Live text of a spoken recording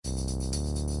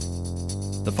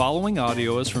The following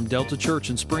audio is from Delta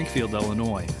Church in Springfield,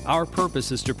 Illinois. Our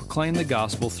purpose is to proclaim the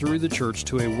gospel through the church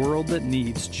to a world that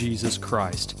needs Jesus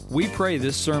Christ. We pray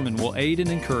this sermon will aid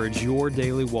and encourage your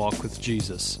daily walk with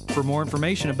Jesus. For more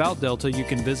information about Delta, you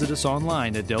can visit us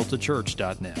online at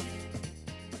deltachurch.net.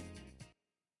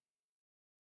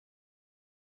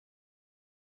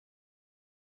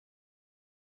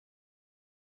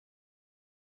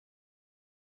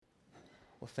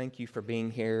 Well, thank you for being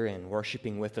here and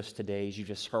worshiping with us today. As you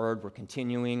just heard, we're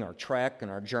continuing our trek and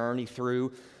our journey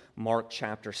through Mark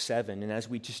chapter 7. And as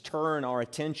we just turn our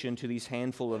attention to these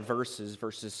handful of verses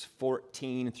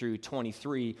 14 through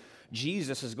 23,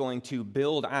 Jesus is going to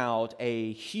build out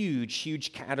a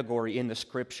huge category in the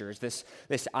Scriptures, this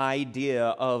idea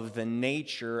of the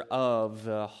nature of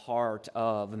the heart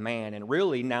of man. And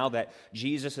really, now that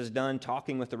Jesus is done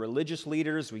talking with the religious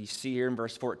leaders, we see here in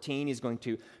verse 14, he's going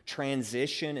to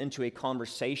transition into a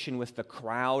conversation with the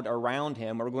crowd around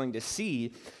him. What we're going to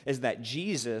see is that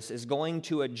Jesus is going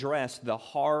to address the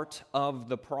heart of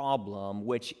the problem,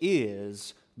 which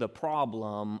is the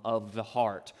problem of the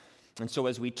heart. And so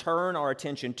as we turn our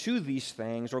attention to these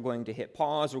things, we're going to hit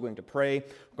pause, we're going to pray,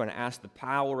 we're going to ask the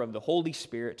power of the Holy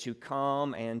Spirit to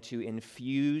come and to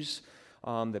infuse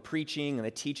the preaching and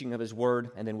the teaching of His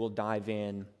Word, and then we'll dive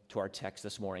in to our text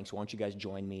this morning. So why don't you guys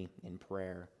join me in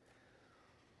prayer.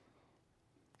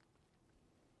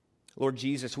 Lord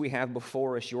Jesus, we have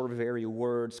before us your very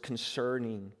words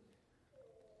concerning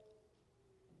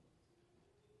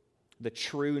the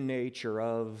true nature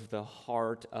of the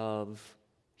heart of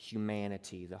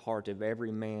humanity, the heart of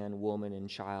every man, woman, and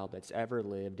child that's ever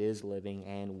lived, is living,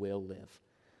 and will live.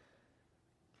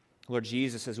 Lord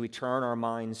Jesus, as we turn our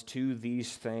minds to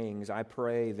these things, I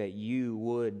pray that you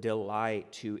would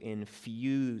delight to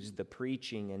infuse the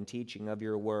preaching and teaching of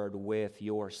your word with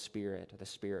your Spirit, the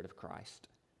Spirit of Christ.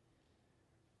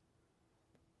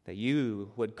 That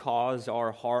you would cause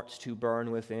our hearts to burn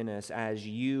within us as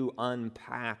you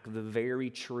unpack the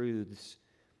very truths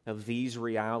of these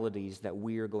realities that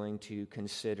we are going to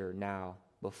consider now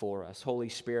before us. Holy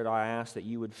Spirit, I ask that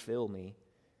you would fill me.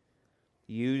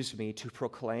 Use me to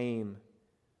proclaim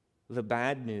the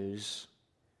bad news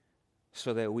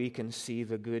so that we can see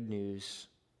the good news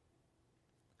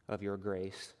of your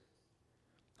grace.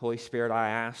 Holy Spirit, I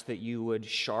ask that you would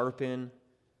sharpen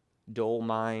dull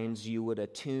minds, you would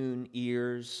attune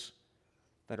ears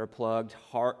that are plugged,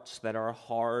 hearts that are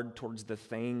hard towards the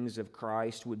things of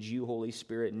Christ. Would you, Holy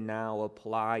Spirit, now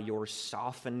apply your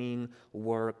softening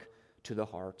work to the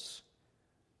hearts?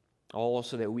 All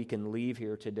so that we can leave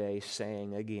here today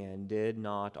saying again, did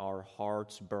not our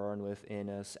hearts burn within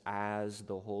us as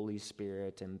the Holy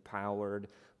Spirit empowered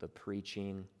the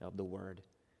preaching of the Word?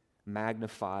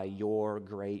 Magnify your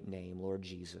great name, Lord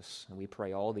Jesus. And we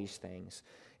pray all these things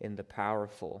in the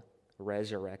powerful,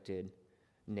 resurrected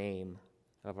name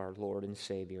of our Lord and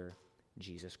Savior,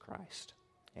 Jesus Christ.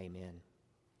 Amen.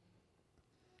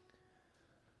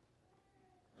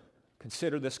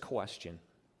 Consider this question.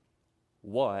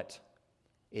 What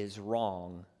is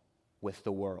wrong with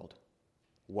the world?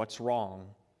 What's wrong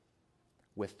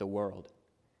with the world?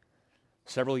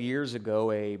 Several years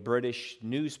ago, a British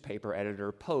newspaper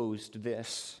editor posed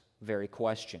this very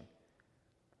question.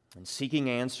 And seeking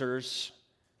answers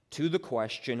to the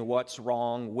question, what's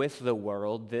wrong with the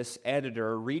world, this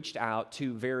editor reached out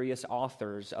to various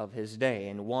authors of his day,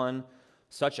 and one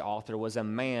such author was a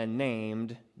man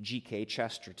named G.K.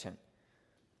 Chesterton.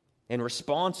 In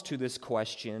response to this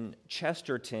question,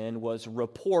 Chesterton was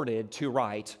reported to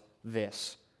write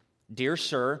this: "Dear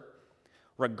Sir,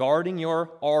 regarding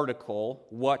your article,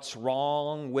 What's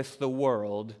Wrong with the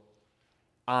World,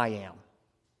 I am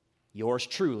yours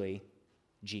truly,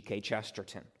 G.K.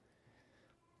 Chesterton."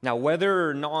 Now, whether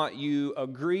or not you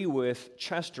agree with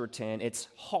Chesterton, it's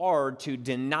hard to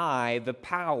deny the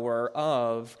power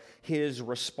of his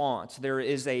response. There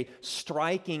is a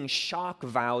striking shock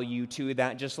value to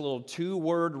that just a little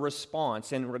two-word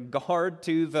response in regard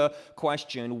to the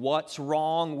question, what's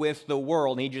wrong with the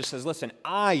world? And he just says, listen,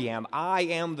 I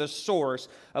am the source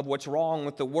of what's wrong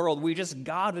with the world. We just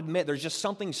got to admit there's just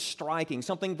something striking,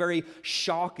 something very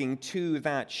shocking to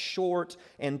that short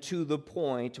and to the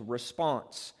point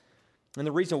response. And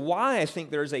the reason why I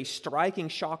think there's a striking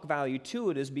shock value to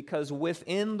it is because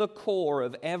within the core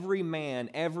of every man,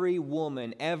 every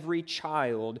woman, every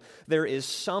child, there is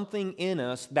something in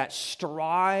us that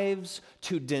strives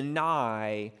to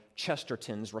deny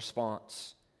Chesterton's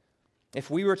response. If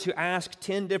we were to ask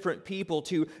 10 different people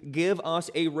to give us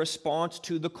a response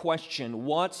to the question,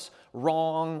 what's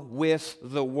wrong with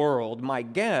the world? My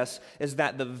guess is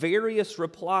that the various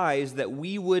replies that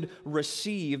we would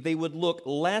receive, they would look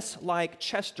less like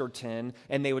Chesterton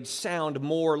and they would sound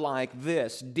more like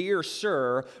this. Dear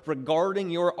sir, regarding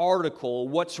your article,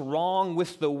 what's wrong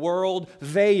with the world?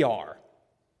 They are.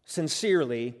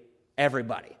 Sincerely,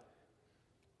 everybody.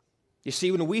 You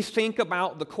see, when we think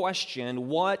about the question,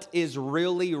 what is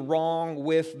really wrong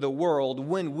with the world,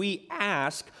 when we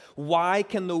ask, why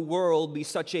can the world be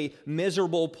such a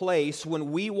miserable place,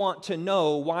 when we want to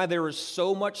know why there is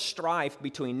so much strife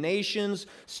between nations,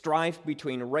 strife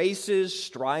between races,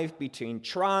 strife between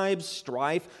tribes,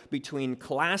 strife between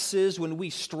classes, when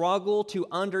we struggle to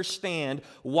understand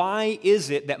why is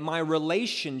it that my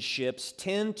relationships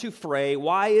tend to fray,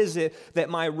 why is it that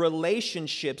my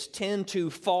relationships tend to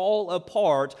fall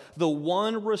apart, the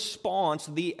one response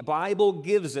the Bible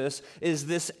gives us is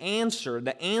this answer,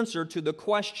 the answer to the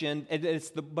question,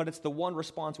 but it's the one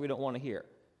response we don't want to hear.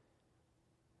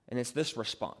 And it's this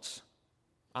response: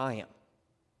 I am.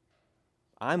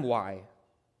 I'm why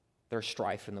there's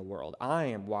strife in the world. I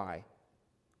am why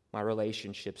my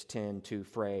relationships tend to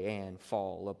fray and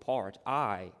fall apart.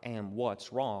 I am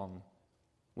what's wrong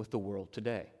with the world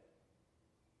today.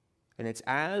 And it's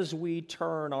as we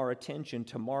turn our attention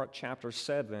to Mark chapter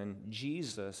 7,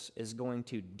 Jesus is going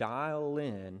to dial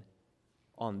in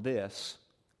on this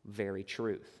very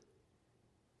truth.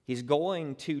 He's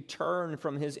going to turn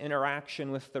from his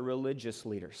interaction with the religious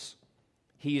leaders.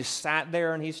 He's sat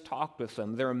there and he's talked with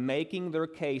them. They're making their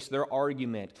case, their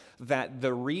argument, that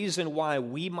the reason why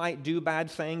we might do bad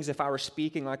things, if I were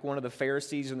speaking like one of the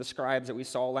Pharisees and the scribes that we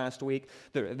saw last week,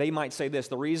 they might say this: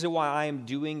 the reason why I am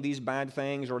doing these bad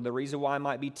things, or the reason why I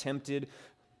might be tempted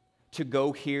to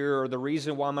go here, or the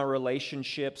reason why my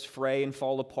relationships fray and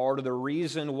fall apart, or the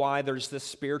reason why there's this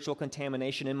spiritual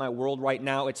contamination in my world right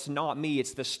now, it's not me,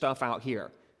 it's the stuff out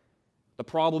here. The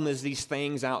problem is these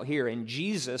things out here. And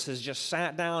Jesus has just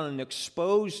sat down and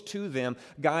exposed to them,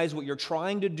 guys, what you're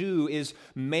trying to do is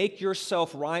make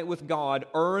yourself right with God,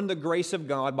 earn the grace of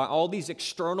God by all these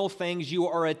external things you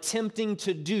are attempting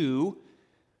to do.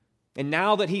 And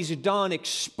now that he's done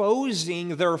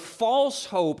exposing their false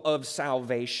hope of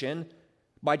salvation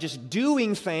by just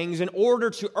doing things in order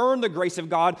to earn the grace of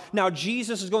God, now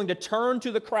Jesus is going to turn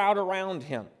to the crowd around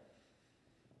him.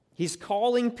 He's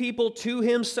calling people to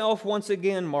himself once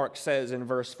again, Mark says in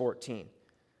verse 14.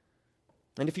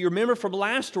 And if you remember from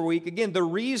last week, again, the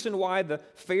reason why the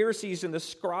Pharisees and the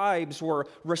scribes were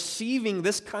receiving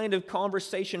this kind of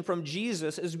conversation from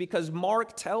Jesus is because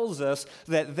Mark tells us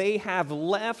that they have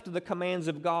left the commands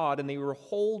of God and they were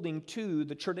holding to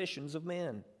the traditions of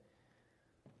men.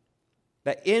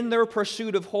 That in their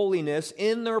pursuit of holiness,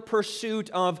 in their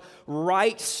pursuit of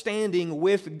right standing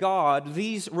with God,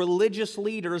 these religious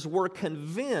leaders were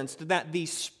convinced that the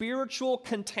spiritual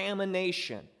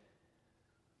contamination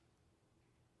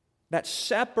that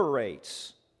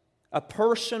separates a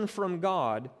person from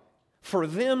God, for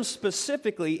them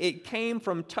specifically, it came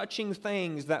from touching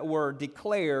things that were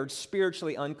declared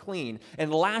spiritually unclean.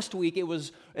 And last week, it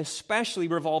was especially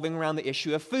revolving around the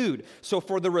issue of food. So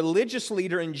for the religious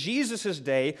leader in Jesus'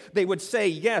 day, they would say,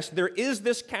 yes, there is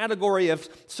this category of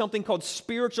something called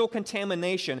spiritual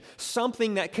contamination,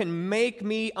 something that can make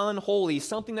me unholy,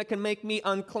 something that can make me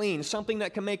unclean, something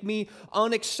that can make me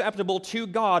unacceptable to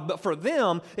God. But for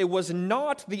them, it was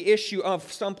not the issue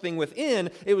of something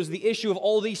within, it was the issue of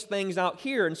all these things out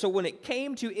here. And so when it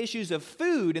came to issues of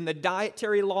food and the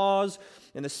dietary laws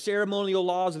and the ceremonial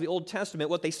laws of the Old Testament,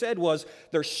 what they said was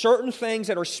there's certain things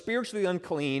that are spiritually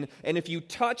unclean, and if you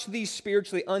touch these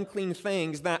spiritually unclean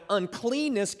things, that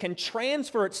uncleanness can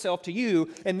transfer itself to you,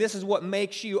 and this is what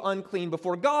makes you unclean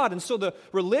before God. And so the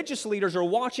religious leaders are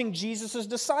watching Jesus'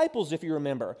 disciples, if you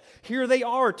remember. Here they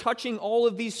are touching all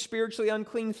of these spiritually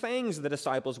unclean things the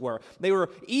disciples were. They were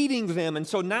eating them, and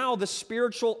so now the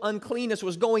spiritual uncleanness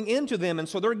was going into them, and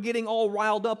so they're getting all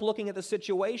riled up looking at the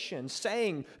situation,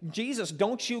 saying, Jesus,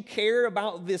 don't you care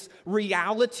about this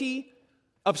reality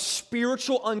of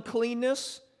spiritual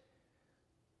uncleanness?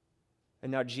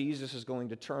 And now Jesus is going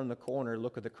to turn the corner,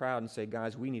 look at the crowd, and say,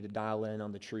 guys, we need to dial in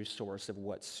on the true source of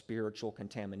what spiritual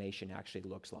contamination actually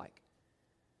looks like.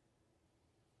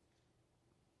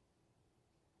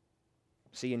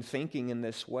 See, in thinking in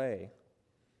this way,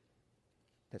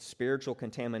 that spiritual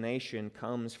contamination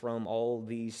comes from all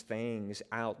these things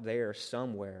out there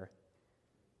somewhere,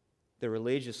 the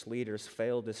religious leaders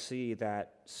failed to see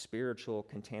that spiritual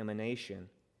contamination,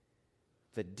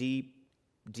 the deep,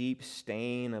 deep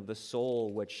stain of the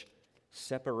soul which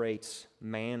separates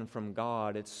man from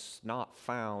God, it's not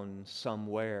found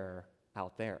somewhere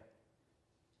out there.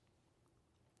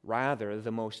 Rather,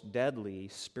 the most deadly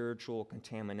spiritual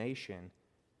contamination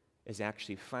is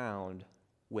actually found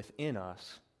within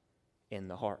us in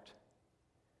the heart.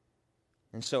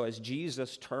 And so as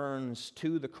Jesus turns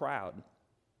to the crowd,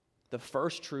 the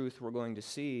first truth we're going to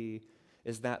see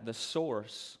is that the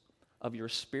source of your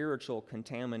spiritual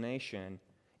contamination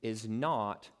is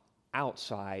not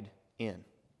outside in.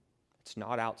 It's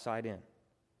not outside in.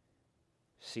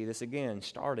 See this again,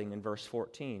 starting in verse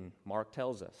 14. Mark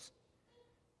tells us,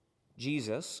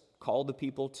 Jesus called the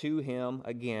people to him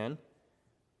again,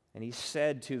 and he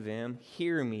said to them,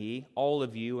 "Hear me, all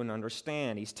of you, and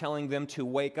understand." He's telling them to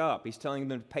wake up. He's telling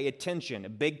them to pay attention. A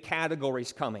big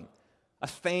category's coming, a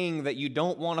thing that you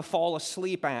don't want to fall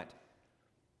asleep at.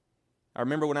 I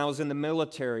remember when I was in the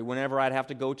military, whenever I'd have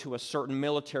to go to a certain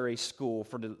military school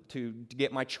to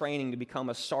get my training to become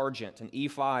a sergeant, an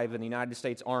E5 in the United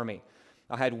States Army.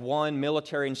 I had one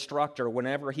military instructor,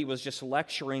 whenever he was just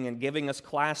lecturing and giving us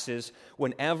classes,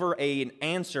 whenever an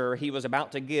answer he was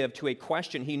about to give to a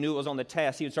question he knew was on the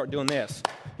test, he would start doing this.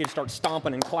 He'd start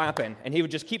stomping and clapping, and he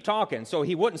would just keep talking. So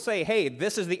he wouldn't say, "Hey,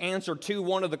 this is the answer to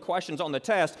one of the questions on the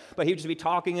test," but he'd just be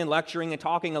talking and lecturing and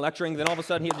talking and lecturing. Then all of a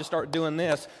sudden, he'd just start doing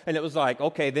this, and it was like,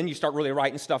 okay, then you start really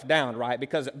writing stuff down, right?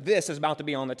 Because this is about to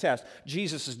be on the test.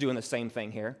 Jesus is doing the same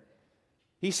thing here.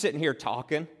 He's sitting here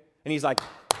talking, and he's like,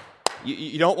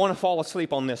 you don't want to fall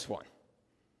asleep on this one.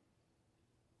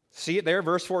 See it there,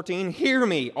 verse 14? Hear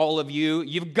me, all of you.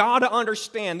 You've got to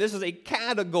understand this is a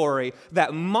category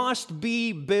that must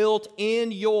be built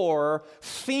in your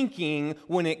thinking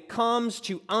when it comes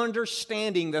to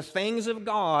understanding the things of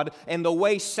God and the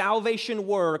way salvation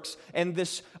works, and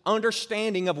this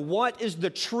understanding of what is the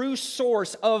true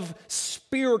source of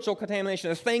spiritual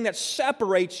contamination, the thing that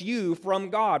separates you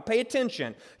from God. Pay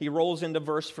attention. He rolls into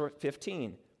verse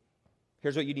 15.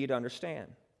 Here's what you need to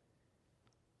understand.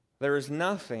 There is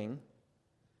nothing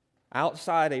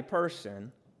outside a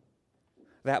person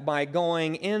that by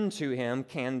going into him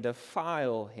can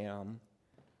defile him,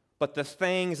 but the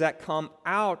things that come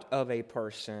out of a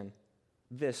person,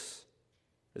 this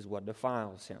is what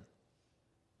defiles him.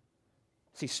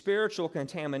 See, spiritual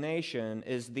contamination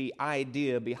is the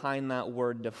idea behind that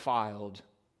word defiled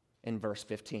in verse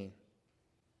 15.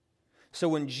 So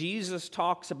when Jesus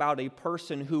talks about a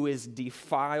person who is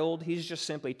defiled, he's just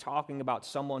simply talking about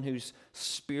someone who's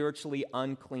spiritually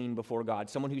unclean before God,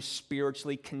 someone who's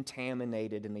spiritually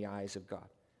contaminated in the eyes of God.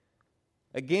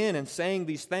 Again, in saying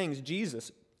these things,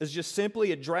 Jesus is just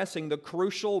simply addressing the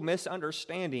crucial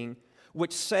misunderstanding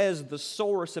which says the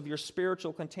source of your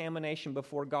spiritual contamination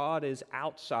before God is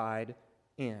outside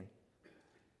in.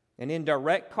 And in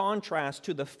direct contrast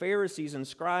to the Pharisees and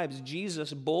scribes,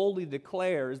 Jesus boldly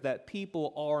declares that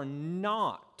people are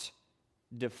not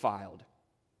defiled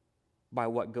by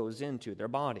what goes into their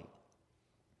body.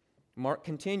 Mark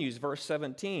continues, verse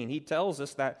 17. He tells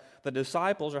us that the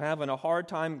disciples are having a hard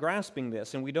time grasping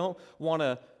this, and we don't want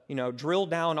to drill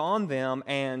down on them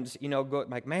and, go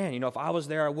like, man, if I was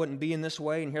there, I wouldn't be in this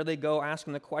way. And here they go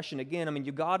asking the question again. I mean,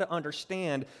 you got to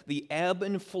understand the ebb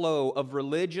and flow of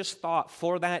religious thought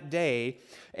for that day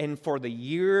and for the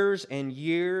years and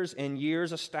years and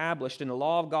years established in the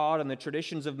law of God and the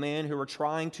traditions of men who were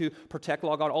trying to protect the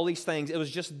law of God, all these things. It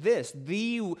was just this.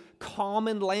 The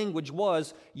common language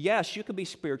was, yes, you could be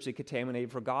spiritually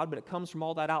contaminated for God, but it comes from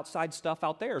all that outside stuff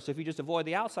out there. So if you just avoid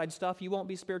the outside stuff, you won't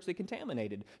be spiritually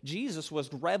contaminated. Jesus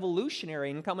was revolutionary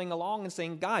in coming along and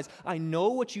saying, guys, I know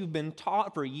what you've been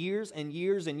taught for years and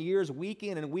years and years, week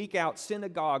in and week out,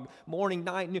 synagogue, morning,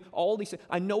 night, noon, all these things.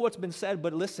 I know what's been said,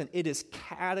 but listen, it is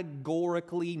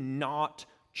categorically not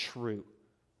true.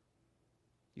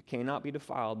 You cannot be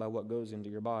defiled by what goes into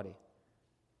your body.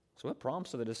 So it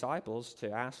prompts the disciples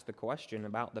to ask the question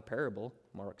about the parable.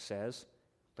 Mark says,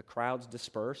 the crowds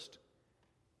dispersed.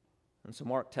 And so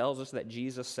Mark tells us that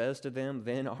Jesus says to them,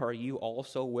 then are you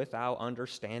also without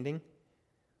understanding?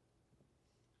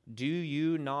 Do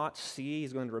you not see,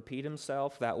 he's going to repeat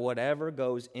himself, that whatever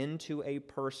goes into a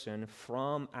person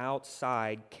from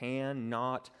outside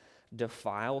cannot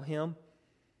defile him?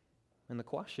 And the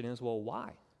question is, well,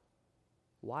 why?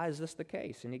 Why is this the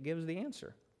case? And he gives the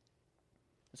answer.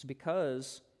 It's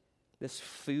because this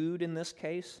food in this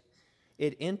case,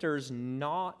 it enters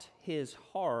not his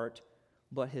heart,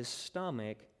 but his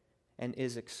stomach, and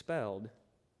is expelled.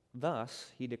 Thus,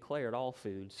 he declared all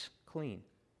foods clean.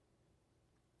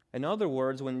 In other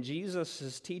words, when Jesus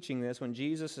is teaching this, when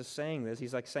Jesus is saying this,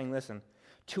 he's like saying, listen,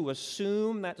 to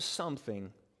assume that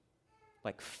something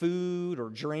like food or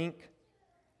drink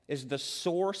is the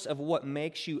source of what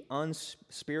makes you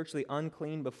spiritually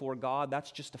unclean before God,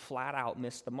 that's just to flat out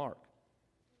miss the mark.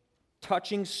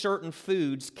 Touching certain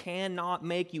foods cannot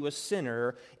make you a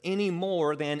sinner any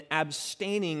more than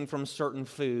abstaining from certain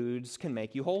foods can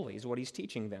make you holy, is what he's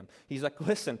teaching them. He's like,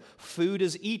 listen, food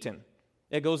is eaten.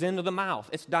 It goes into the mouth.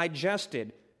 It's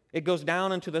digested. It goes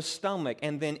down into the stomach,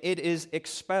 and then it is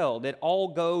expelled. It all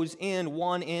goes in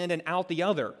one end and out the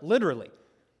other, literally.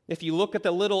 If you look at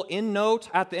the little end note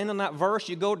at the end of that verse,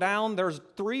 you go down, there's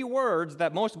 3 words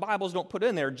that most Bibles don't put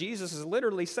in there. Jesus is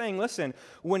literally saying, listen,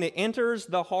 when it enters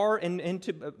the heart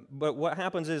but what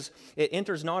happens is it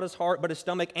enters not his heart but his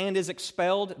stomach and is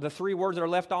expelled. The 3 words that are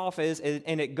left off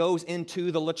and it goes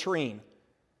into the latrine.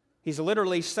 He's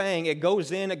literally saying it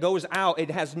goes in, it goes out.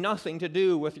 It has nothing to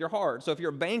do with your heart. So if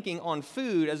you're banking on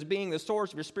food as being the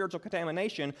source of your spiritual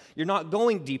contamination, you're not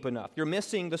going deep enough. You're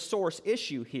missing the source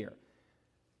issue here.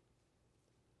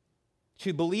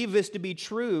 To believe this to be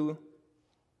true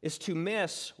is to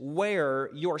miss where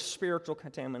your spiritual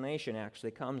contamination actually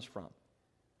comes from.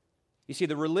 You see,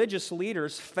 the religious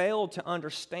leaders failed to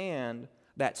understand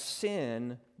that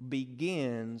sin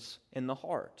begins in the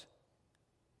heart.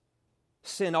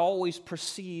 Sin always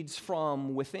proceeds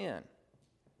from within.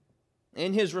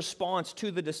 In his response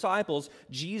to the disciples,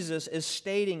 Jesus is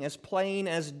stating as plain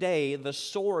as day the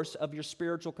source of your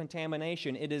spiritual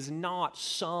contamination. It is not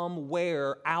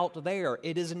somewhere out there.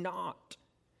 It is not.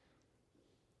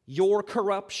 Your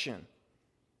corruption,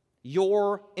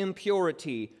 your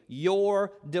impurity,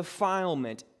 your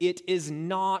defilement, it is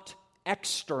not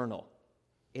external.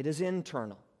 It is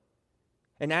internal.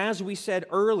 And as we said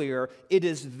earlier, it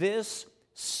is this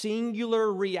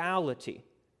singular reality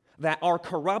that our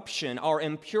corruption, our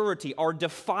impurity, our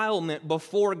defilement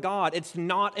before God, it's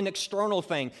not an external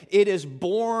thing. It is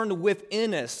born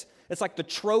within us. It's like the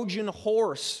Trojan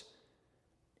horse.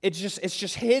 It's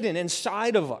just hidden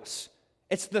inside of us.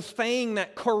 It's the thing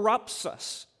that corrupts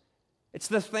us. It's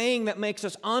the thing that makes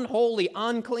us unholy,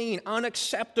 unclean,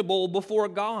 unacceptable before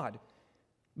God.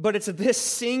 But it's this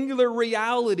singular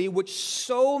reality which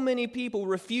so many people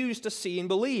refuse to see and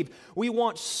believe. We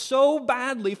want so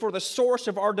badly for the source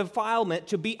of our defilement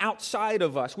to be outside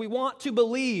of us. We want to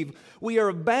believe we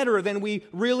are better than we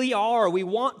really are. We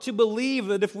want to believe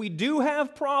that if we do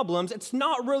have problems, it's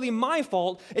not really my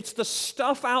fault. It's the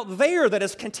stuff out there that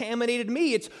has contaminated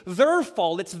me. It's their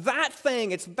fault. It's that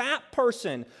thing. It's that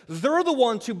person. They're the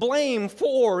one to blame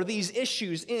for these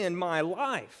issues in my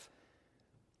life.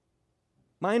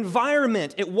 My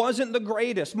environment, it wasn't the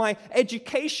greatest. My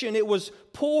education, it was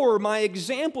poor. My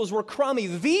examples were crummy.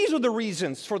 These are the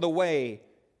reasons for the way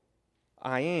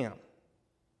I am.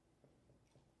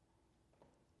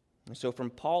 And so from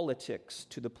politics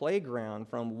to the playground,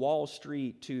 from Wall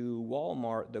Street to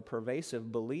Walmart, the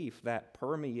pervasive belief that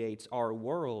permeates our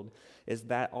world is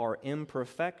that our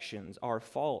imperfections, our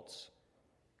faults,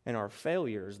 and our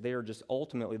failures, they are just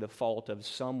ultimately the fault of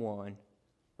someone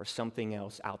or something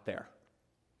else out there.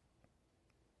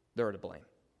 They're to blame.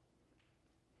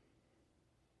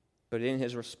 But in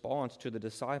his response to the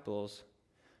disciples,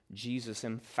 Jesus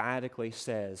emphatically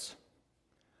says,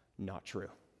 not true.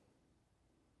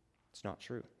 It's not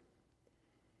true.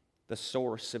 The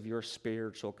source of your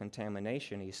spiritual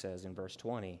contamination, he says in verse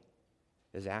 20,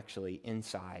 is actually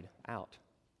inside out.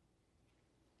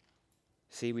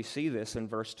 See, we see this in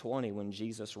verse 20 when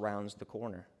Jesus rounds the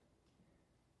corner.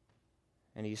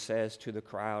 And he says to the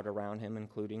crowd around him,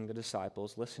 including the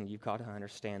disciples, listen, you've got to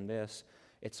understand this.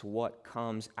 It's what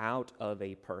comes out of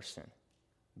a person.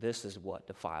 This is what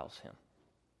defiles him.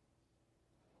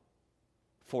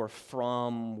 For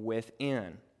from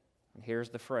within, and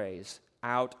here's the phrase,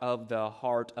 out of the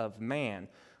heart of man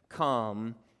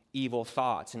come evil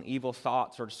thoughts. And evil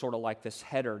thoughts are sort of like this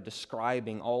header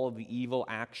describing all of the evil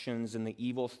actions and the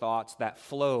evil thoughts that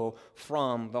flow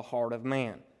from the heart of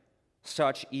man.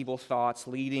 Such evil thoughts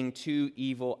leading to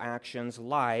evil actions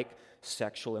like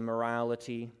sexual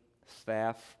immorality,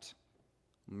 theft,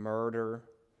 murder,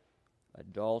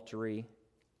 adultery,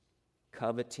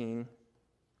 coveting.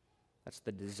 That's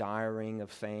the desiring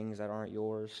of things that aren't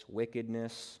yours.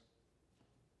 Wickedness,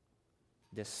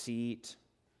 deceit,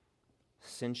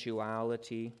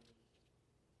 sensuality,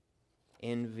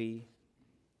 envy,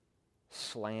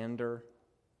 slander,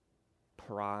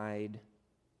 pride,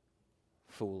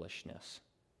 foolishness.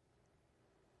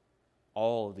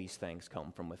 All of these things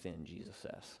come from within, Jesus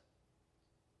says.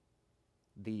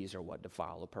 These are what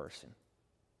defile a person.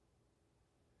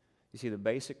 You see, the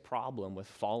basic problem with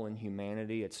fallen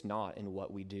humanity, it's not in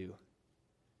what we do.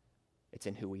 It's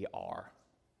in who we are.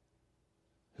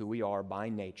 Who we are by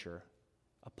nature,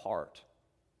 apart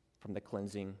from the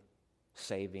cleansing,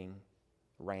 saving,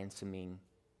 ransoming,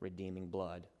 redeeming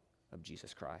blood of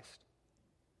Jesus Christ.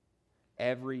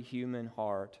 Every human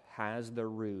heart has the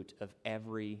root of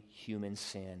every human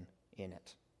sin in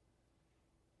it.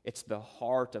 It's the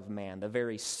heart of man, the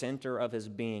very center of his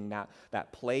being,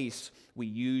 that place we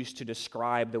use to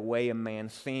describe the way a man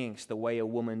thinks, the way a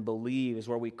woman believes,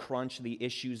 where we crunch the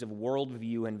issues of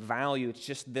worldview and value. It's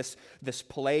just this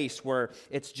place where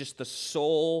it's just the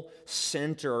sole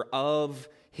center of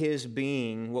his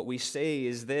being. What we say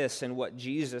is this, and what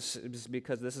Jesus,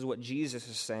 because this is what Jesus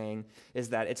is saying, is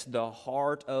that it's the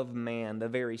heart of man, the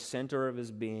very center of his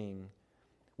being,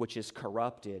 which is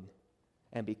corrupted.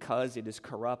 And because it is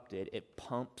corrupted, it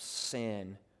pumps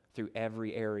sin through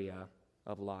every area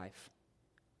of life.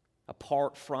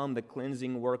 Apart from the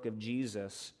cleansing work of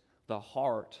Jesus, the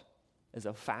heart is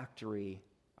a factory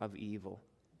of evil.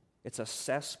 It's a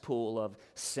cesspool of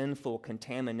sinful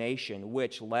contamination,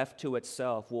 which, left to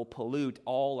itself, will pollute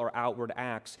all our outward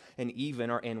acts and even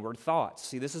our inward thoughts.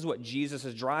 See, this is what Jesus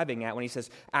is driving at when he says,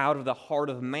 out of the heart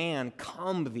of man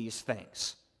come these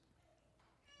things.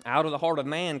 Out of the heart of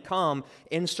man come,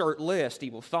 insert list,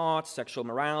 evil thoughts, sexual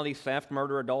immorality, theft,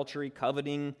 murder, adultery,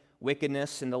 coveting,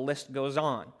 wickedness, and the list goes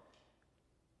on.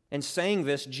 In saying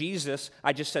this, Jesus,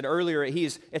 I just said earlier,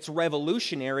 it's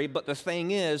revolutionary, but the thing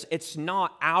is, it's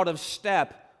not out of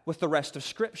step with the rest of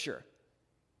Scripture.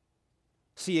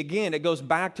 See, again, it goes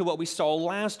back to what we saw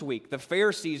last week. The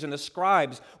Pharisees and the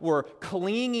scribes were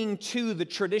clinging to the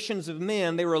traditions of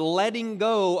men. They were letting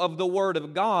go of the Word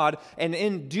of God, and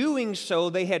in doing so,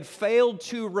 they had failed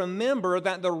to remember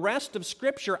that the rest of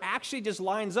Scripture actually just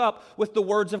lines up with the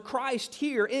words of Christ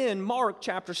here in Mark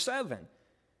chapter 7.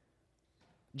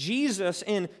 Jesus,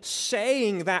 in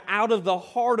saying that out of the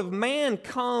heart of man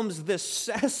comes this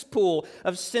cesspool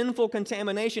of sinful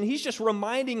contamination, he's just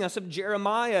reminding us of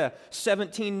Jeremiah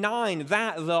 17:9,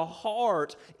 that the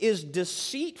heart is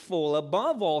deceitful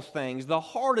above all things. The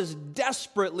heart is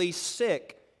desperately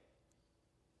sick.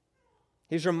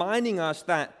 He's reminding us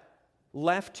that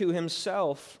left to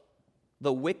himself,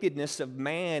 the wickedness of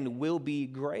man will be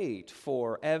great,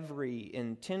 for every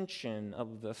intention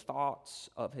of the thoughts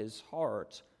of his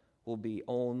heart will be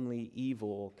only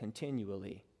evil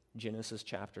continually. Genesis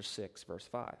chapter 6, verse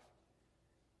 5.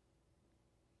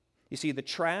 You see, the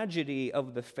tragedy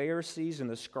of the Pharisees and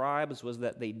the scribes was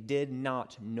that they did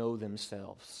not know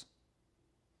themselves.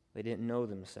 They didn't know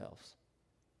themselves.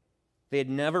 They had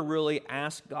never really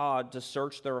asked God to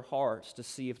search their hearts to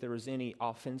see if there was any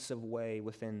offensive way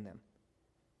within them.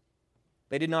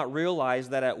 They did not realize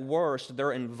that at worst,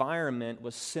 their environment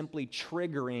was simply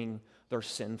triggering their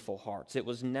sinful hearts. It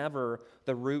was never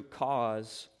the root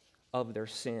cause of their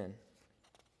sin.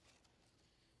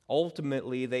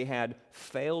 Ultimately, they had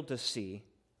failed to see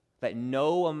that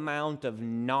no amount of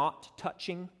not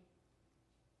touching,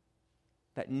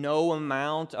 that no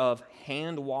amount of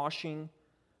hand washing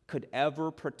could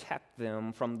ever protect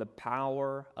them from the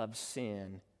power of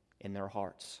sin in their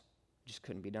hearts. It just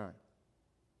couldn't be done.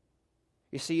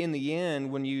 You see, in the end,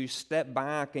 when you step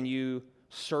back and you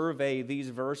survey these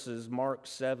verses, Mark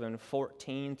 7,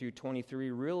 14 through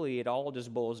 23, really it all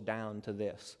just boils down to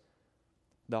this.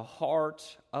 The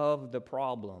heart of the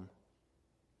problem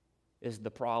is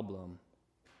the problem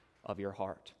of your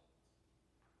heart.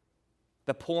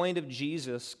 The point of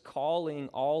Jesus calling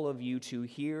all of you to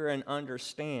hear and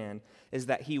understand is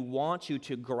that he wants you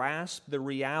to grasp the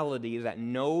reality that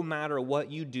no matter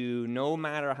what you do, no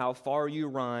matter how far you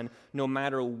run, no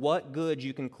matter what good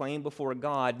you can claim before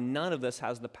God, none of this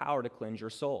has the power to cleanse your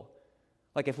soul.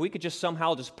 Like if we could just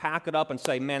somehow just pack it up and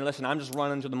say, man, listen, I'm just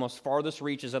running to the most farthest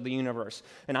reaches of the universe,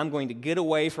 and I'm going to get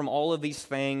away from all of these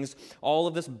things, all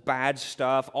of this bad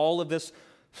stuff, all of this,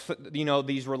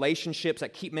 these relationships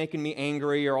that keep making me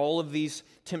angry, or all of these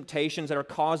temptations that are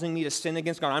causing me to sin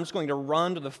against God. I'm just going to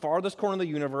run to the farthest corner of the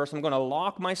universe. I'm going to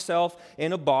lock myself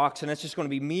in a box, and it's just going to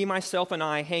be me, myself, and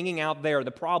I hanging out there.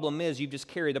 The problem is you've just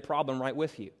carried the problem right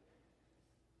with you.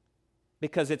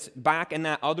 Because it's back in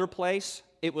that other place,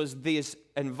 it was this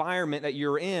environment that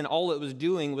you're in. All it was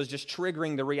doing was just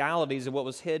triggering the realities of what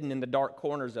was hidden in the dark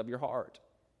corners of your heart.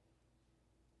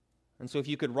 And so if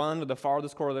you could run to the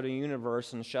farthest corner of the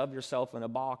universe and shove yourself in a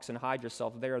box and hide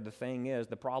yourself there, the thing is,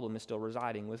 the problem is still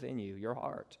residing within you, your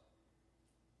heart.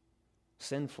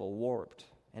 Sinful, warped,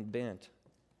 and bent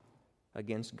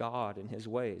against God and his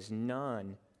ways.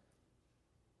 None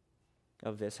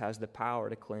of this has the power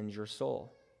to cleanse your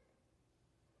soul.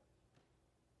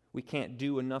 We can't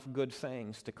do enough good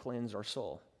things to cleanse our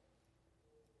soul.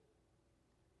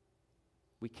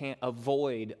 We can't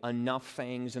avoid enough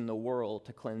things in the world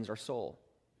to cleanse our soul.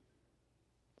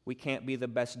 We can't be the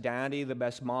best daddy, the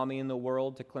best mommy in the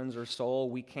world to cleanse our soul.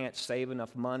 We can't save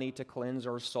enough money to cleanse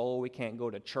our soul. We can't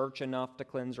go to church enough to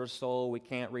cleanse our soul. We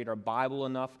can't read our Bible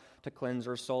enough to cleanse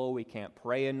our soul. We can't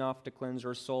pray enough to cleanse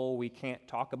our soul. We can't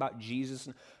talk about Jesus.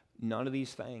 None of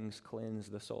these things cleanse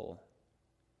the soul.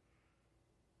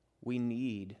 We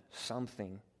need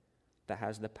something that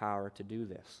has the power to do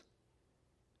this.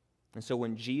 And so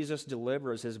when Jesus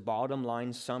delivers his bottom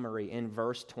line summary in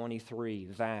verse 23,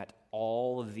 that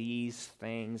all these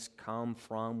things come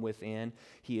from within,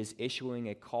 he is issuing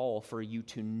a call for you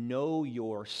to know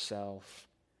yourself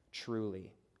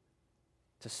truly,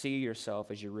 to see yourself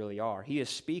as you really are. He is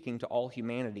speaking to all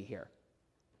humanity here.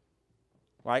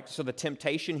 Right? So the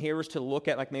temptation here is to look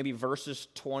at like maybe verses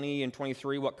 20 and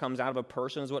 23, what comes out of a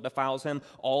person is what defiles him.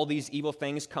 All these evil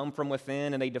things come from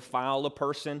within and they defile a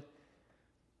person.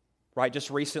 Right, just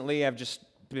recently I've just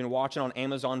been watching on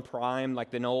Amazon Prime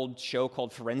like an old show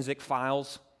called Forensic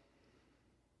Files.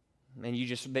 And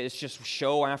it's just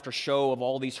show after show of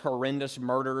all these horrendous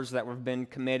murders that have been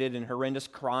committed and horrendous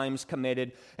crimes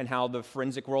committed and how the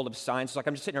forensic world of science, like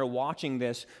I'm just sitting there watching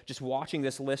this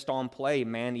list on play.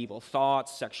 Man, evil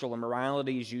thoughts, sexual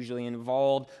immorality is usually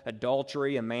involved,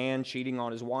 adultery, a man cheating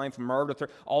on his wife, murder,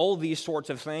 all these sorts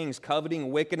of things, coveting,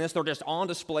 wickedness, they're just on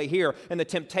display here. And the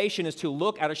temptation is to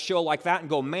look at a show like that and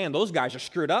go, man, those guys are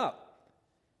screwed up.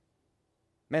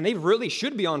 Man, they really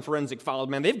should be on Forensic Files.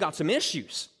 Man, they've got some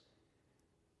issues.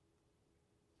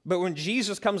 But when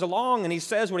Jesus comes along and he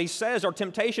says what he says, our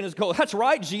temptation is go, that's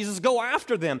right, Jesus, go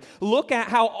after them. Look at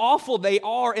how awful they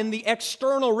are in the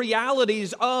external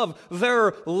realities of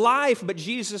their life. But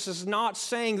Jesus is not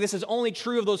saying this is only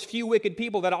true of those few wicked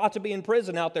people that ought to be in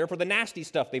prison out there for the nasty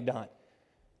stuff they've done.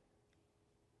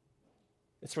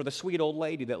 It's for the sweet old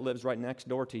lady that lives right next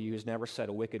door to you who's never said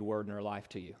a wicked word in her life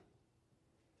to you.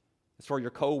 It's for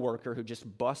your coworker who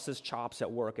just busts his chops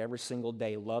at work every single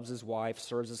day, loves his wife,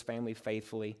 serves his family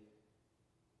faithfully.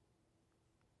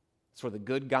 It's for the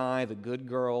good guy, the good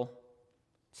girl.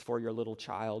 It's for your little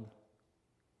child.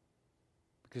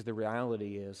 Because the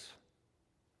reality is,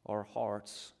 our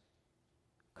hearts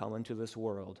come into this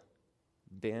world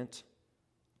bent,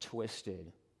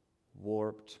 twisted,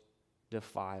 warped,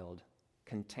 defiled,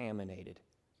 contaminated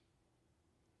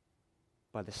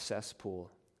by the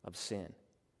cesspool of sin.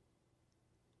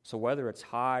 So whether it's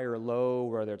high or low,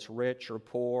 whether it's rich or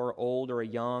poor, old or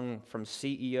young, from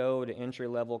CEO to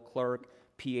entry-level clerk,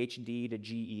 PhD to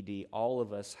GED, all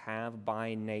of us have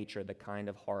by nature the kind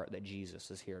of heart that Jesus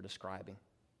is here describing.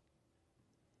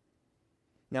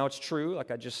 Now it's true, like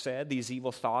I just said, these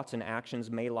evil thoughts and actions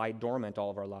may lie dormant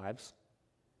all of our lives.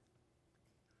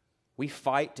 We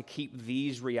fight to keep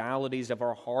these realities of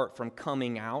our heart from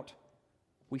coming out.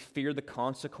 We fear the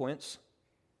consequence.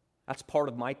 That's part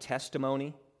of my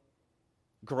testimony.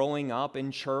 Growing up in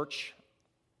church,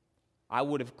 I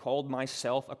would have called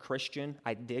myself a Christian.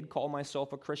 I did call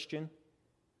myself a Christian.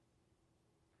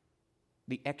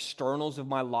 The externals of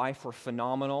my life were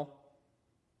phenomenal.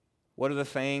 What are the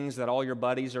things that all your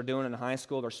buddies are doing in high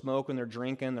school? They're smoking, they're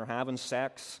drinking, they're having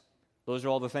sex. Those are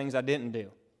all the things I didn't do. And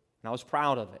I was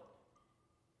proud of it.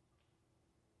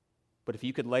 But if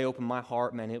you could lay open my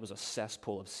heart, man, it was a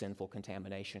cesspool of sinful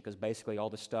contamination because basically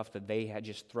all the stuff that they had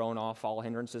just thrown off, all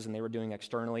hindrances, and they were doing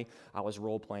externally, I was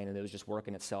role-playing and it was just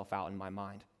working itself out in my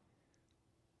mind.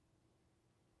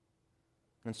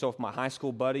 And so if my high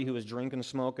school buddy who was drinking,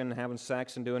 smoking, having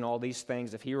sex, and doing all these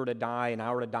things, if he were to die and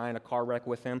I were to die in a car wreck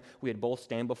with him, we would both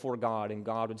stand before God and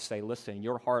God would say, listen,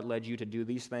 your heart led you to do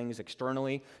these things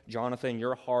externally. Jonathan,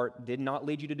 your heart did not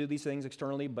lead you to do these things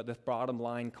externally, but the bottom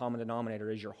line common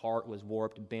denominator is your heart was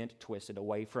warped, bent, twisted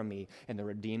away from me, and the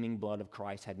redeeming blood of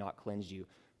Christ had not cleansed you.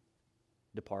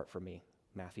 Depart from me.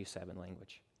 Matthew 7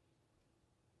 language.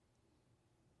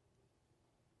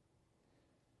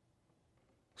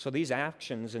 So these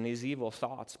actions and these evil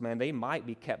thoughts, man, they might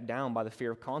be kept down by the fear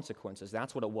of consequences.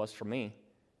 That's what it was for me.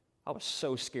 I was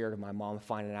so scared of my mom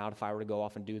finding out if I were to go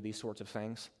off and do these sorts of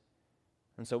things.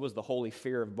 And so it was the holy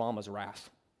fear of mama's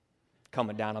wrath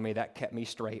coming down on me that kept me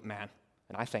straight, man.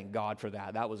 And I thank God for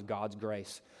that. That was God's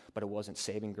grace, but it wasn't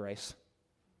saving grace.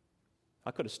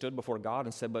 I could have stood before God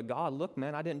and said, but God, look,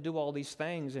 man, I didn't do all these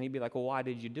things. And he'd be like, well, why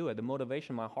did you do it? The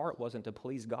motivation in my heart wasn't to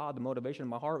please God. The motivation in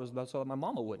my heart was so that my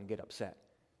mama wouldn't get upset.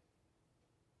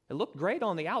 It looked great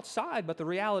on the outside, but the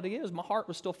reality is my heart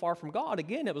was still far from God.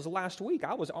 Again, it was last week.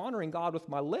 I was honoring God with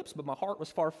my lips, but my heart was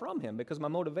far from Him because my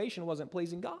motivation wasn't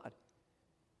pleasing God.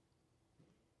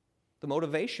 The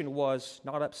motivation was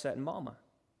not upsetting Mama.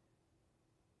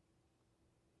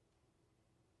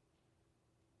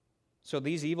 So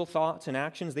these evil thoughts and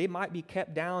actions, they might be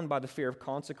kept down by the fear of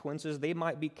consequences. They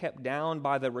might be kept down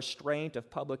by the restraint of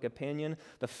public opinion,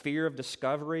 the fear of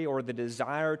discovery, or the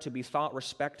desire to be thought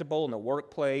respectable in the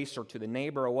workplace or to the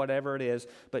neighbor or whatever it is.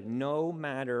 But no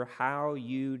matter how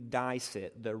you dice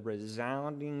it, the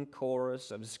resounding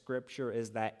chorus of Scripture is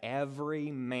that every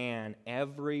man,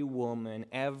 every woman,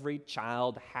 every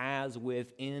child has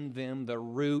within them the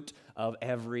root of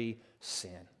every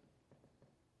sin.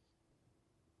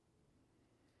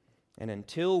 And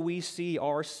until we see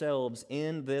ourselves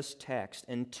in this text,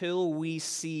 until we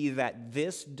see that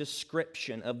this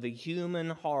description of the human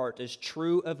heart is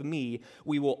true of me,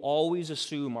 we will always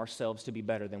assume ourselves to be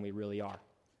better than we really are.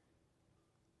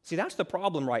 See, that's the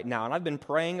problem right now, and I've been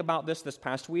praying about this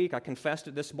past week. I confessed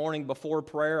it this morning before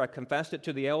prayer. I confessed it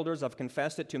to the elders. I've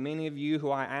confessed it to many of you who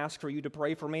I ask for you to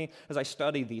pray for me as I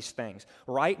study these things.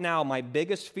 Right now, my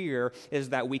biggest fear is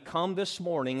that we come this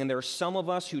morning, and there are some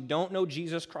of us who don't know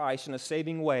Jesus Christ in a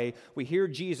saving way. We hear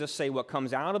Jesus say what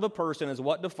comes out of a person is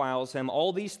what defiles him.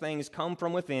 All these things come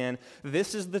from within.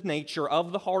 This is the nature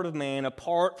of the heart of man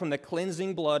apart from the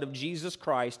cleansing blood of Jesus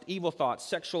Christ. Evil thoughts,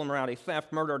 sexual immorality,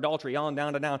 theft, murder, adultery, on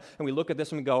down to down. And we look at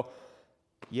this and we go,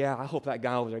 yeah, I hope that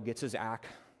guy over there gets his act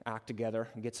together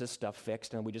and gets his stuff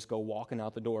fixed. And we just go walking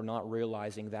out the door not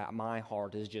realizing that my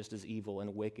heart is just as evil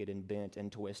and wicked and bent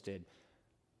and twisted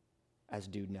as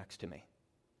dude next to me.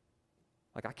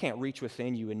 Like, I can't reach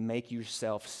within you and make you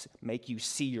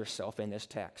see yourself in this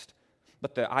text.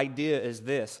 But the idea is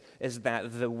this, is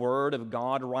that the Word of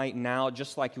God right now,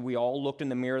 just like we all looked in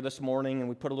the mirror this morning and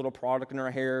we put a little product in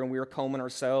our hair and we were combing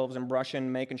ourselves and brushing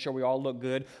and making sure we all look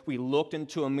good, we looked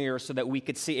into a mirror so that we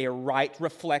could see a right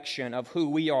reflection of who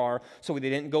we are, so we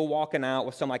didn't go walking out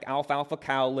with some like alfalfa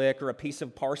cow lick or a piece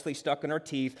of parsley stuck in our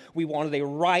teeth. We wanted a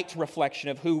right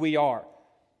reflection of who we are,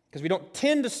 because we don't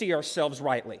tend to see ourselves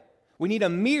rightly. We need a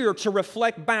mirror to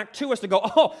reflect back to us to go,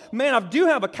 oh, man, I do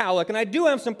have a cowlick and I do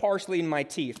have some parsley in my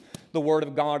teeth. The Word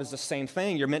of God is the same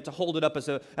thing. You're meant to hold it up as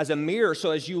a mirror, so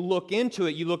as you look into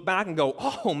it, you look back and go,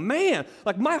 oh, man,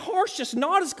 like my heart's just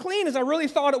not as clean as I really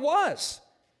thought it was.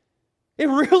 It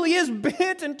really is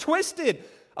bent and twisted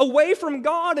away from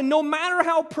God, and no matter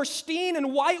how pristine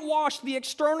and whitewashed the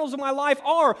externals of my life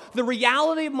are, the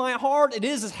reality of my heart, it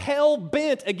is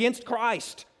hell-bent against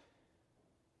Christ.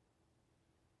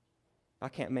 I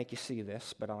can't make you see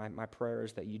this, but my prayer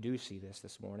is that you do see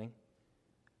this morning.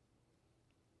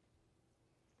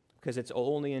 Because it's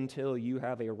only until you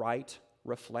have a right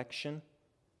reflection,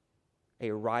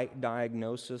 a right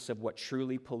diagnosis of what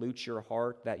truly pollutes your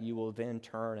heart, that you will then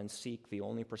turn and seek the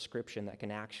only prescription that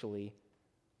can actually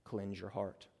cleanse your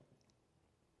heart.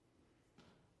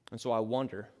 And so I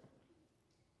wonder,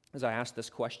 as I ask this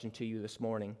question to you this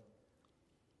morning,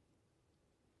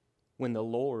 when the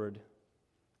Lord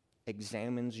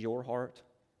examines your heart,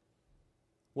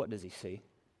 what does he see?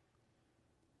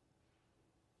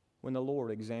 When the Lord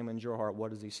examines your heart,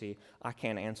 what does he see? I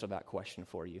can't answer that question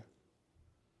for you.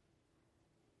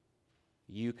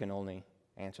 You can only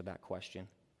answer that question.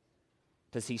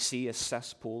 Does he see a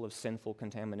cesspool of sinful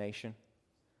contamination?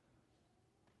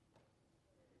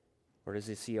 Or does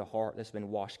he see a heart that's been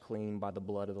washed clean by the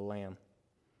blood of the Lamb?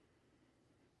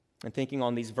 And thinking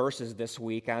on these verses this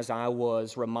week, as I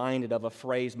was reminded of a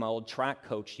phrase my old track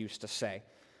coach used to say.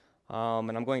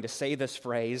 And I'm going to say this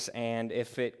phrase, and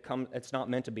if it's not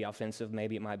meant to be offensive.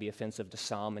 Maybe it might be offensive to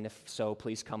some, and if so,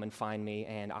 please come and find me,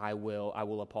 and I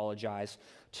will apologize.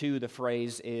 Two, the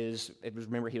phrase is,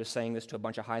 remember he was saying this to a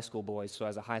bunch of high school boys, so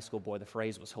as a high school boy, the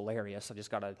phrase was hilarious. I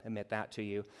just got to admit that to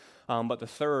you. But the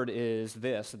third is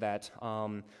this, that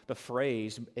the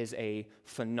phrase is a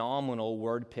phenomenal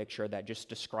word picture that just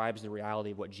describes the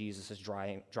reality of what Jesus is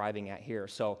driving at here.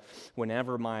 So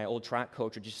whenever my old track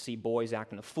coach would just see boys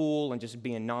acting a fool and just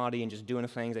being naughty and just doing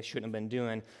things they shouldn't have been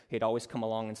doing, he'd always come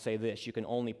along and say this: you can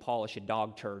only polish a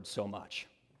dog turd so much.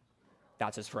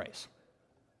 That's his phrase.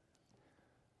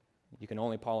 You can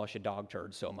only polish a dog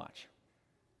turd so much.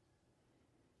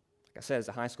 Like I said, as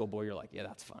a high school boy, you're like, yeah,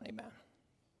 that's funny, man.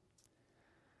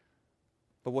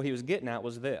 But what he was getting at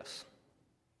was this: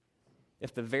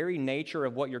 if the very nature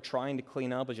of what you're trying to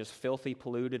clean up is just filthy,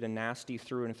 polluted, and nasty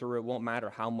through and through, it won't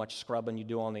matter how much scrubbing you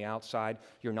do on the outside,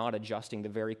 you're not adjusting the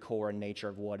very core and nature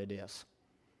of what it is.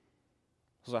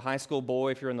 As a high school boy,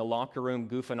 if you're in the locker room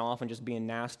goofing off and just being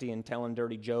nasty and telling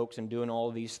dirty jokes and doing all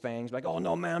of these things, like, oh,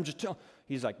 no, man, I'm just telling.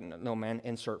 He's like, no, man,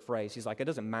 insert phrase. He's like, it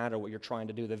doesn't matter what you're trying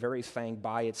to do. The very thing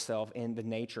by itself, in the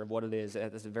nature of what it is,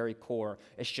 at its very core,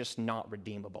 it's just not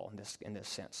redeemable in this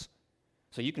sense.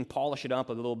 So you can polish it up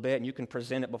a little bit and you can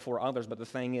present it before others, but the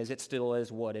thing is, it still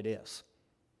is what it is.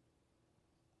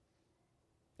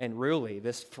 And really,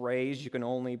 this phrase, you can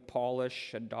only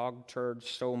polish a dog turd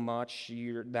so much,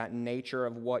 that nature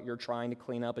of what you're trying to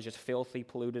clean up is just filthy,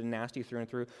 polluted, and nasty through and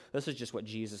through. This is just what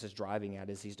Jesus is driving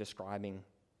at as he's describing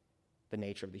the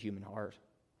nature of the human heart.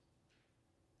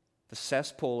 The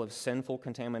cesspool of sinful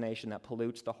contamination that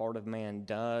pollutes the heart of man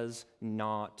does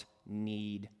not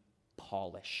need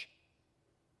polish.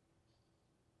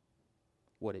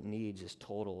 What it needs is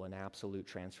total and absolute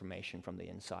transformation from the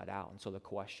inside out. And so the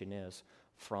question is,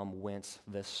 from whence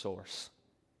this source?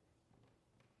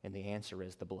 And the answer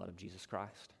is the blood of Jesus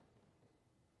Christ.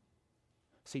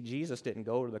 See, Jesus didn't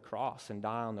go to the cross and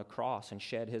die on the cross and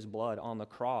shed his blood on the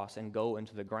cross and go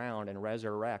into the ground and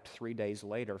resurrect 3 days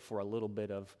later for a little bit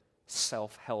of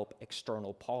self-help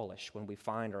external polish when we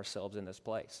find ourselves in this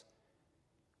place.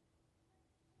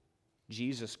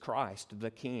 Jesus Christ,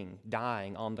 the King,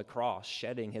 dying on the cross,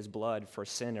 shedding his blood for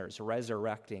sinners,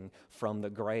 resurrecting from the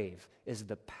grave, is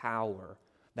the power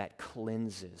that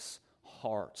cleanses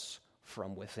hearts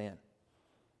from within.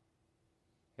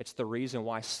 It's the reason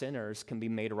why sinners can be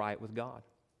made right with God.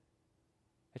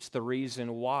 It's the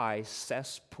reason why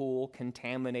cesspool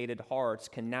contaminated hearts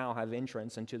can now have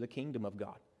entrance into the kingdom of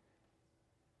God.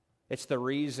 It's the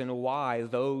reason why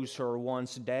those who are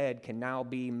once dead can now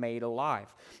be made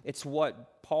alive. It's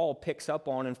what Paul picks up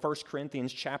on in 1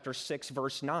 Corinthians chapter 6,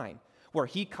 verse 9, where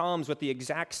he comes with the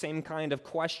exact same kind of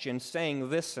question, saying,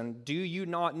 listen, do you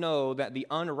not know that the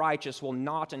unrighteous will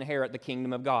not inherit the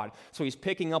kingdom of God? So he's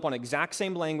picking up on exact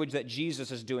same language that Jesus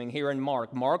is doing here in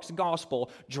Mark. Mark's gospel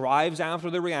drives after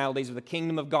the realities of the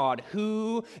kingdom of God.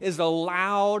 Who is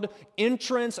allowed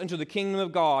entrance into the kingdom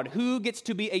of God? Who gets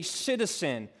to be a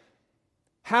citizen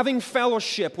having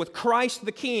fellowship with Christ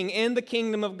the King in the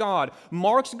kingdom of God?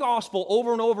 Mark's gospel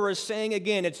over and over is saying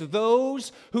again, it's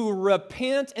those who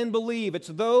repent and believe. It's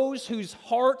those whose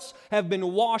hearts have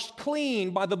been washed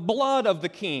clean by the blood of the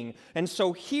King. And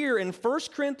so here in 1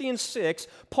 Corinthians 6,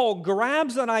 Paul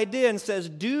grabs that idea and says,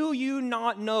 do you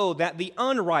not know that the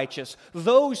unrighteous,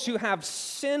 those who have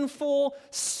sinful,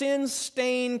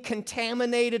 sin-stained,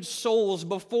 contaminated souls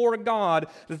before God,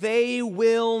 they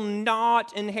will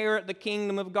not inherit the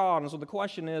kingdom of God? And so the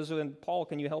question is, and Paul,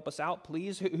 can you help us out,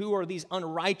 please? Who are these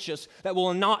unrighteous that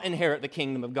will not inherit the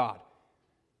kingdom of God?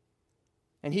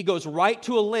 And he goes right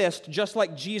to a list, just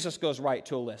like Jesus goes right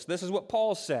to a list. This is what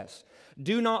Paul says.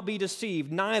 Do not be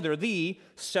deceived, neither the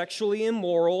sexually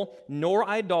immoral, nor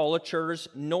idolaters,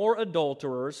 nor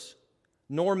adulterers,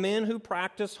 nor men who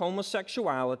practice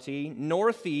homosexuality,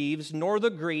 nor thieves, nor the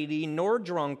greedy, nor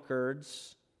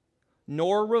drunkards,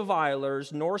 nor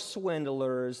revilers, nor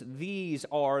swindlers. These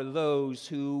are those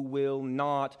who will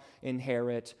not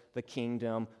inherit the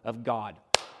kingdom of God.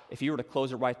 If you were to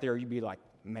close it right there, you'd be like,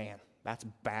 man, that's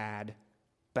bad,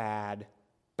 bad,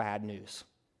 bad news.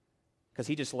 Because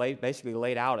he just basically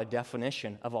laid out a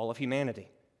definition of all of humanity.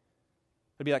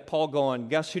 It'd be like Paul going,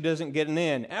 guess who doesn't get an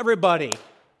in? Everybody.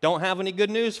 Don't have any good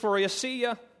news for you. See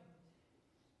ya.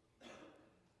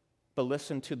 But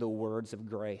listen to the words of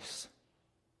grace.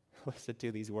 Listen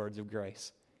to these words of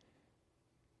grace.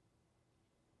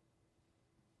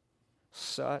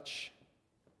 Such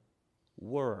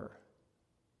were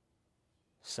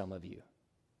some of you,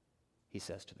 he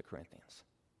says to the Corinthians.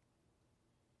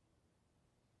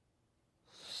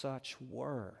 Such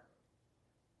were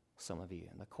some of you.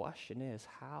 And the question is,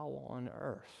 how on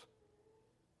earth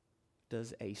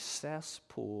does a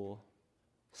cesspool,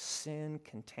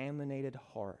 sin-contaminated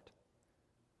heart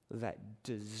that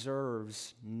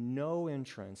deserves no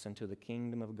entrance into the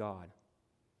kingdom of God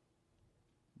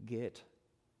get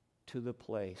to the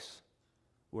place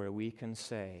where we can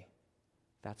say,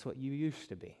 that's what you used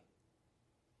to be,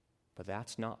 but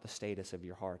that's not the status of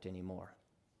your heart anymore?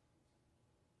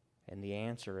 And the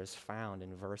answer is found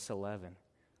in verse 11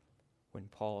 when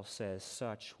Paul says,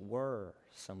 such were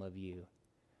some of you,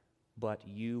 but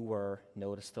you were,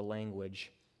 notice the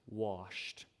language,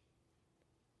 washed.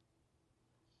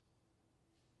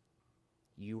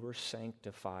 You were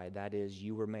sanctified, that is,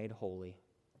 you were made holy.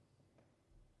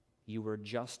 You were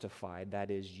justified,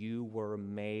 that is, you were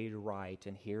made right.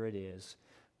 And here it is,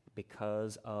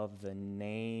 because of the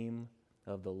name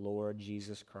of the Lord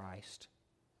Jesus Christ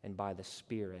and by the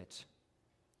Spirit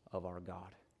of our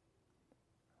God.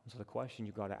 So the question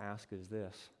you've got to ask is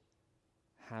this: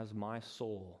 has my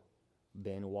soul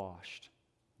been washed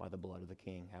by the blood of the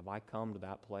King? Have I come to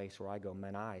that place where I go,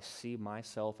 man, I see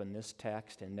myself in this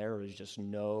text and there is just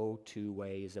no two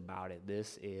ways about it.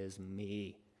 This is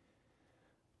me.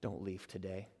 Don't leave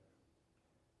today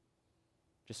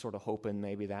just sort of hoping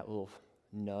maybe that little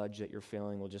nudge that you're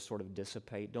feeling will just sort of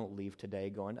dissipate. Don't leave today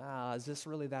going, is this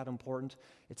really that important?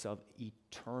 It's of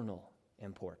eternal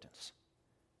importance.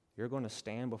 You're going to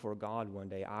stand before God one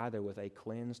day either with a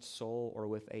cleansed soul or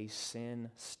with a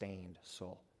sin-stained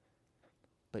soul.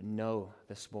 But know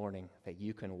this morning that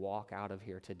you can walk out of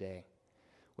here today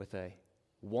with a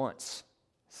once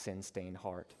sin-stained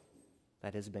heart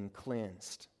that has been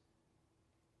cleansed,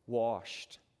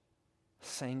 washed,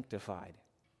 sanctified,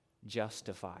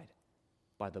 justified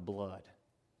by the blood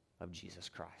of Jesus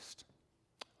Christ.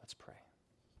 Let's pray.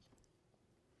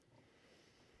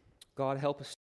 God, help us